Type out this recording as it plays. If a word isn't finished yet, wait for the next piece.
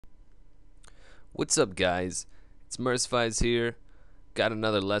What's up, guys? It's Mercifies here. Got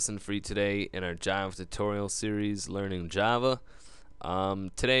another lesson for you today in our Java tutorial series, Learning Java.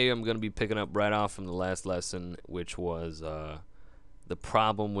 Today I'm going to be picking up right off from the last lesson, which was the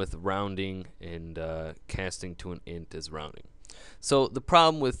problem with rounding and casting to an int as rounding. So the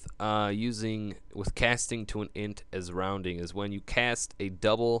problem with casting to an int as rounding is when you cast a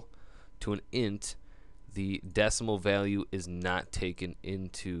double to an int, the decimal value is not taken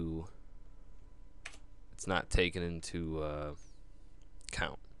into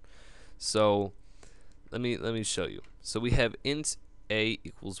count. So let me show you. So we have int a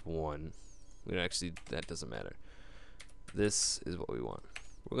equals 1. That doesn't matter. This is what we want.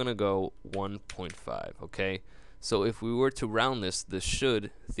 We're gonna go 1.5. Okay. So if we were to round this should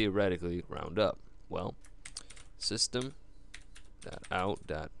theoretically round up. Well,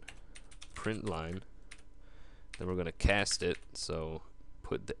 system.out.println. Then we're gonna cast it. So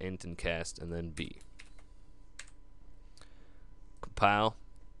put the int in cast and then b. Compile,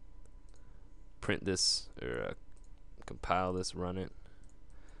 print this, or compile this, run it.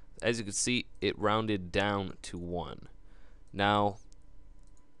 As you can see, it rounded down to 1. Now,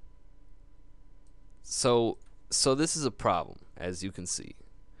 so this is a problem, as you can see.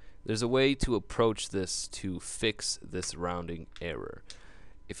 There's a way to approach this to fix this rounding error.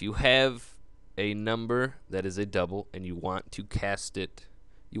 If you have a number that is a double and you want to cast it,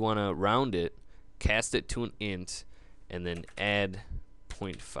 you want to round it, cast it to an int, and then add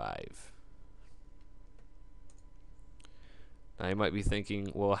 0.5. Now you might be thinking,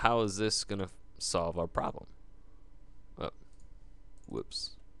 well, how is this going to solve our problem? Oh,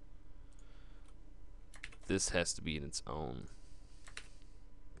 whoops. This has to be in its own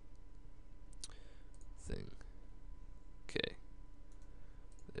thing. Okay.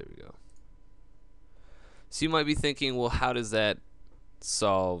 There we go. So you might be thinking, well, how does that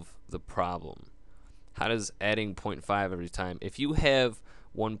solve the problem? How does adding 0.5 every time? If you have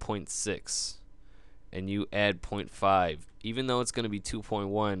 1.6 and you add 0.5, even though it's going to be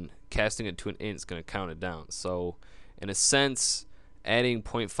 2.1, casting it to an int is going to count it down. So in a sense, adding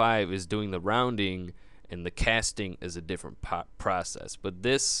 0.5 is doing the rounding and the casting is a different process. But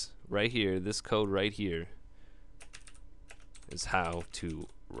this right here, this code right here, is how to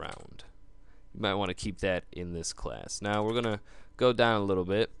round. You might want to keep that in this class. Now we're going to go down a little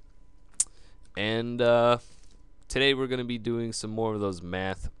bit. And today we're going to be doing some more of those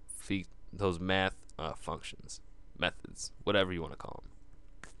functions, methods, whatever you want to call them.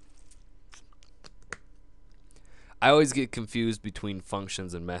 I always get confused between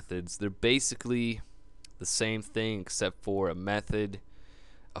functions and methods. They're basically the same thing except for a method.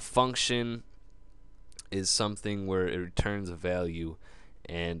 A function is something where it returns a value,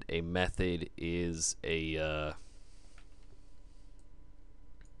 and a method is a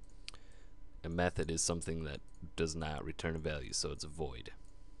method is something that does not return a value, so it's a void.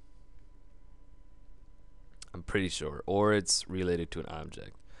 I'm pretty sure, or it's related to an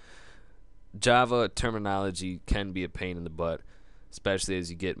object. Java terminology can be a pain in the butt, especially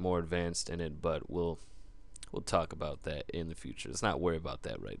as you get more advanced in it, but we'll talk about that in the future. Let's not worry about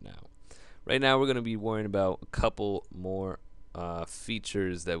that right now. Right now we're going to be worrying about a couple more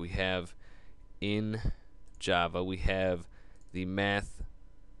features that we have in Java. We have the math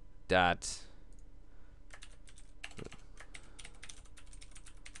dot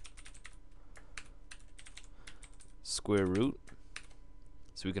square root.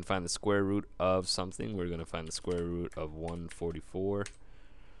 So we can find the square root of something. We're going to find the square root of 144.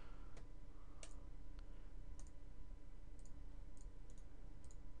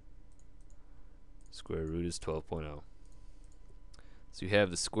 Square root is 12.0. So you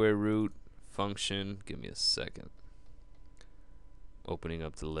have the square root function. Give me a second. Opening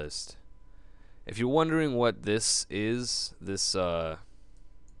up the list. If you're wondering what this is, this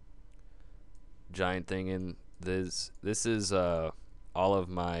giant thing in this is all of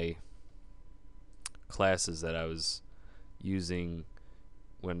my classes that I was using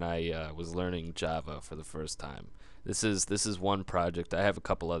when I was learning Java for the first time. This is one project. I have a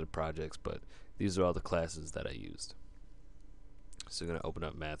couple other projects, but these are all the classes that I used. So we're gonna open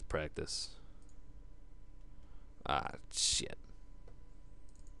up math practice. Ah, shit.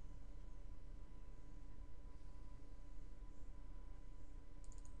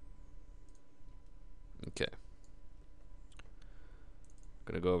 Okay.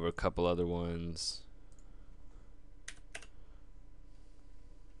 Gonna go over a couple other ones.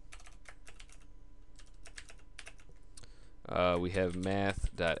 We have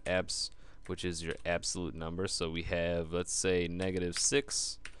math.abs, which is your absolute number. So we have, let's say,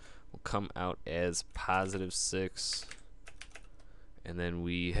 -6 will come out as +6, And then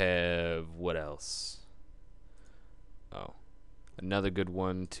we have, what else? Oh, another good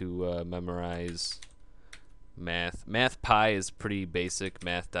one to memorize. Math pi is pretty basic.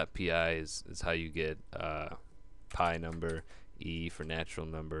 Math.pi is how you get pi number, e for natural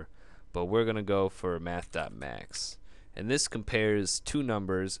number. But we're going to go for math.max. And this compares two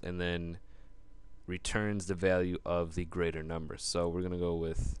numbers and then returns the value of the greater number. So we're going to go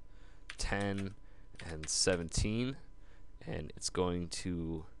with 10 and 17. And it's going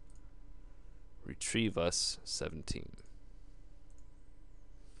to retrieve us 17.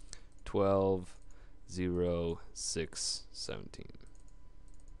 12, 0, 6, 17.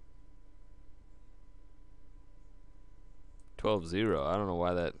 12, 0. I don't know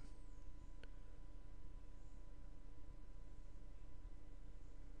why that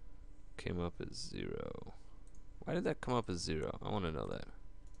came up as 0. Why did that come up as 0? I want to know that.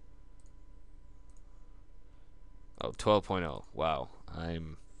 Oh, 12.0. Wow,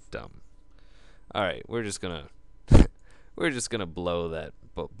 I'm dumb. All right, we're just gonna blow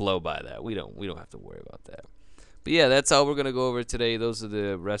by that. We don't have to worry about that. But yeah, that's all we're gonna go over today. Those are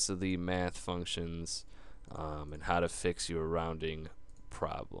the rest of the math functions and how to fix your rounding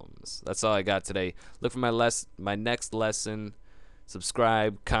problems. That's all I got today. Look for my next lesson.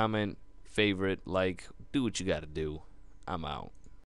 Subscribe, comment, favorite, like, do what you gotta do. I'm out.